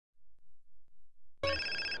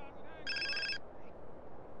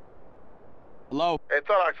Hello? Hey,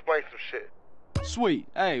 thought I'd explain some shit. Sweet.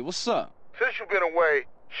 Hey, what's up? Since you've been away,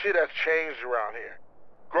 shit has changed around here.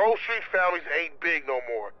 Grove Street families ain't big no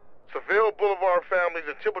more. Seville Boulevard families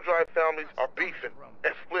and Temple Drive families are beefing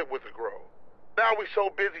and split with the Grove. Now we so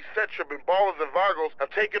busy, set tripping, ballers and Vagos have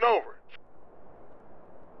taken over.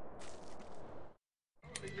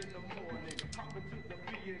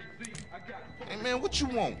 Hey man, what you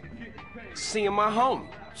want? Seeing my homie.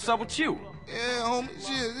 What's up with you? Yeah, homie.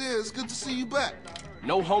 Yeah, it's good to see you back.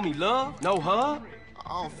 No homie love? No hug?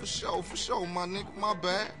 Oh, for sure, my nigga. My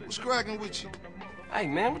bad. What's cracking with you? Hey,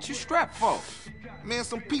 man, what you strapped for? Man,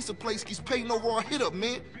 some pizza place keeps paying over our hit up,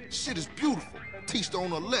 man. Shit is beautiful. Teach the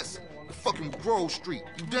owner a lesson. Fucking Grove Street.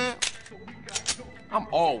 You down? I'm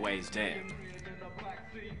always down.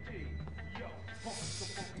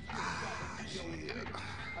 Yeah.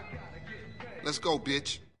 Let's go,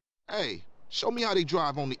 bitch. Hey, show me how they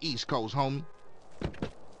drive on the East Coast, homie.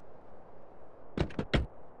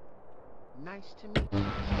 Nice to meet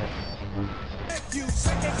you.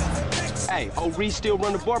 Hey, Reese still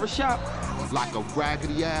run the barbershop? Like a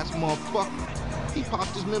raggedy-ass motherfucker. He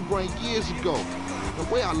popped his membrane years ago.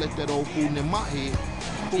 The way I let that old fool in my head.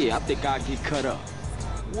 Yeah, I think I'd get cut up.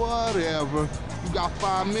 Whatever. You got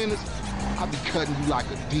 5 minutes? I'll be cutting you like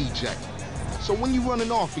a DJ. So when you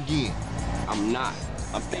running off again? I'm not.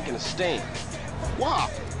 I'm thinking of staying. Why?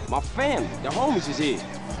 My family, the homies is here.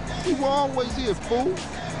 We were always here, fool.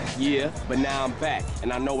 Yeah, but now I'm back,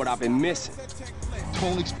 and I know what I've been missing.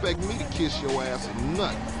 Don't expect me to kiss your ass or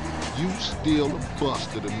nothing. You still a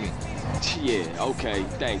buster to me. Yeah, okay.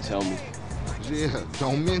 Thanks, homie. Yeah,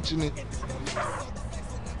 don't mention it.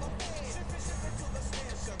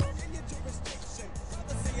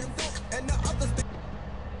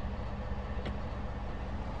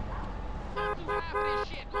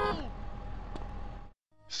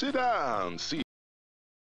 Sit down, see.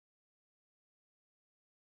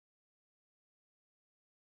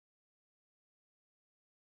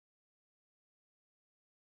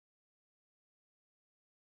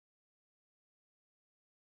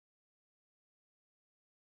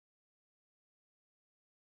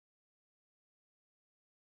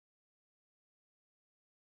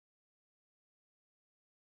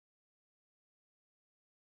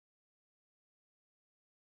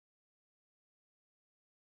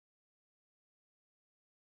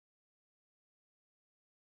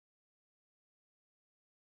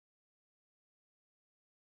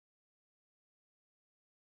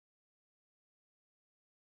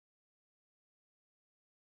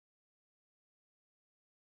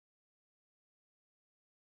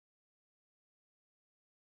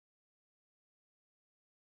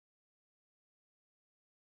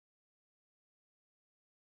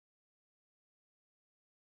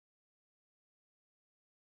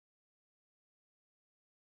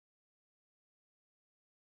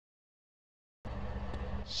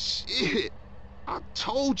 Shit. I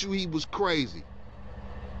told you he was crazy.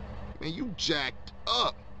 Man, you jacked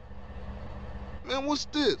up. Man, what's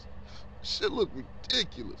this? Shit look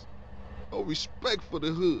ridiculous. No respect for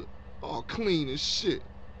the hood. All clean as shit.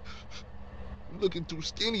 You looking too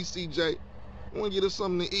skinny, CJ. I wanna get us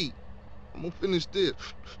something to eat. I'm gonna finish this,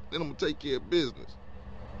 then I'm gonna take care of business.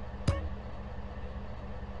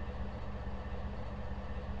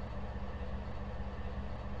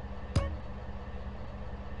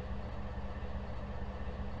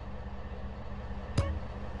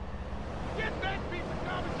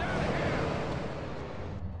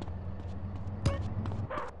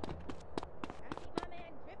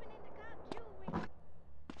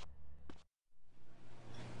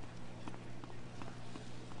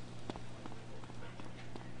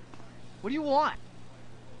 What do you want?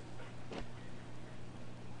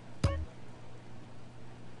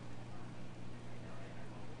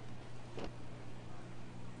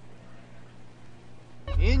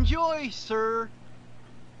 Enjoy, sir.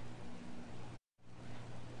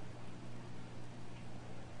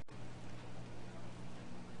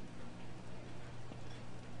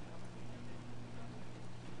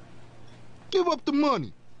 Give up the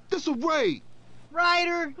money. This a raid.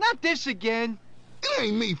 Ryder, not this again. It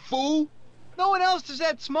ain't me, fool. No one else is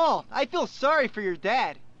that small. I feel sorry for your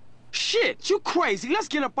dad. Shit, you crazy. Let's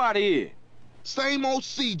get up out of here. Same old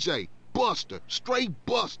CJ. Buster. Straight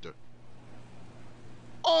Buster.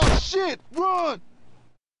 Oh, shit! Run!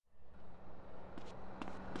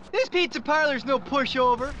 This pizza parlor's no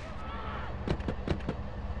pushover.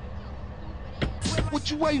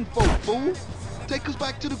 What you waiting for, fool? Take us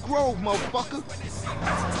back to the Grove, motherfucker.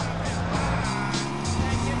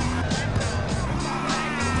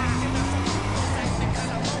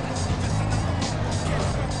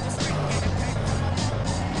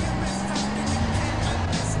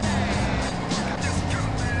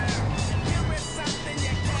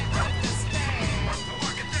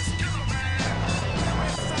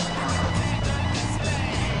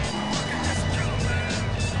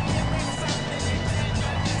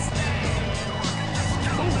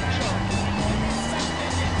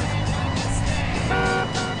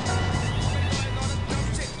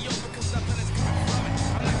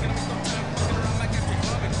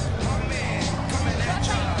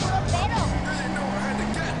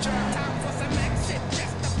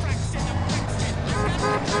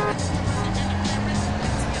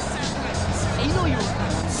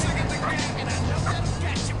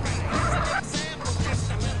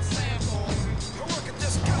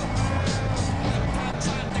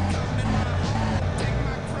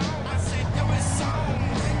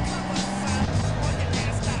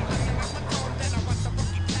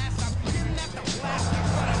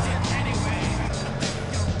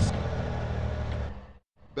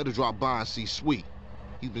 Better drop by and see Sweet.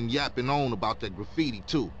 He's been yapping on about that graffiti,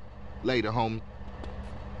 too. Later, homie.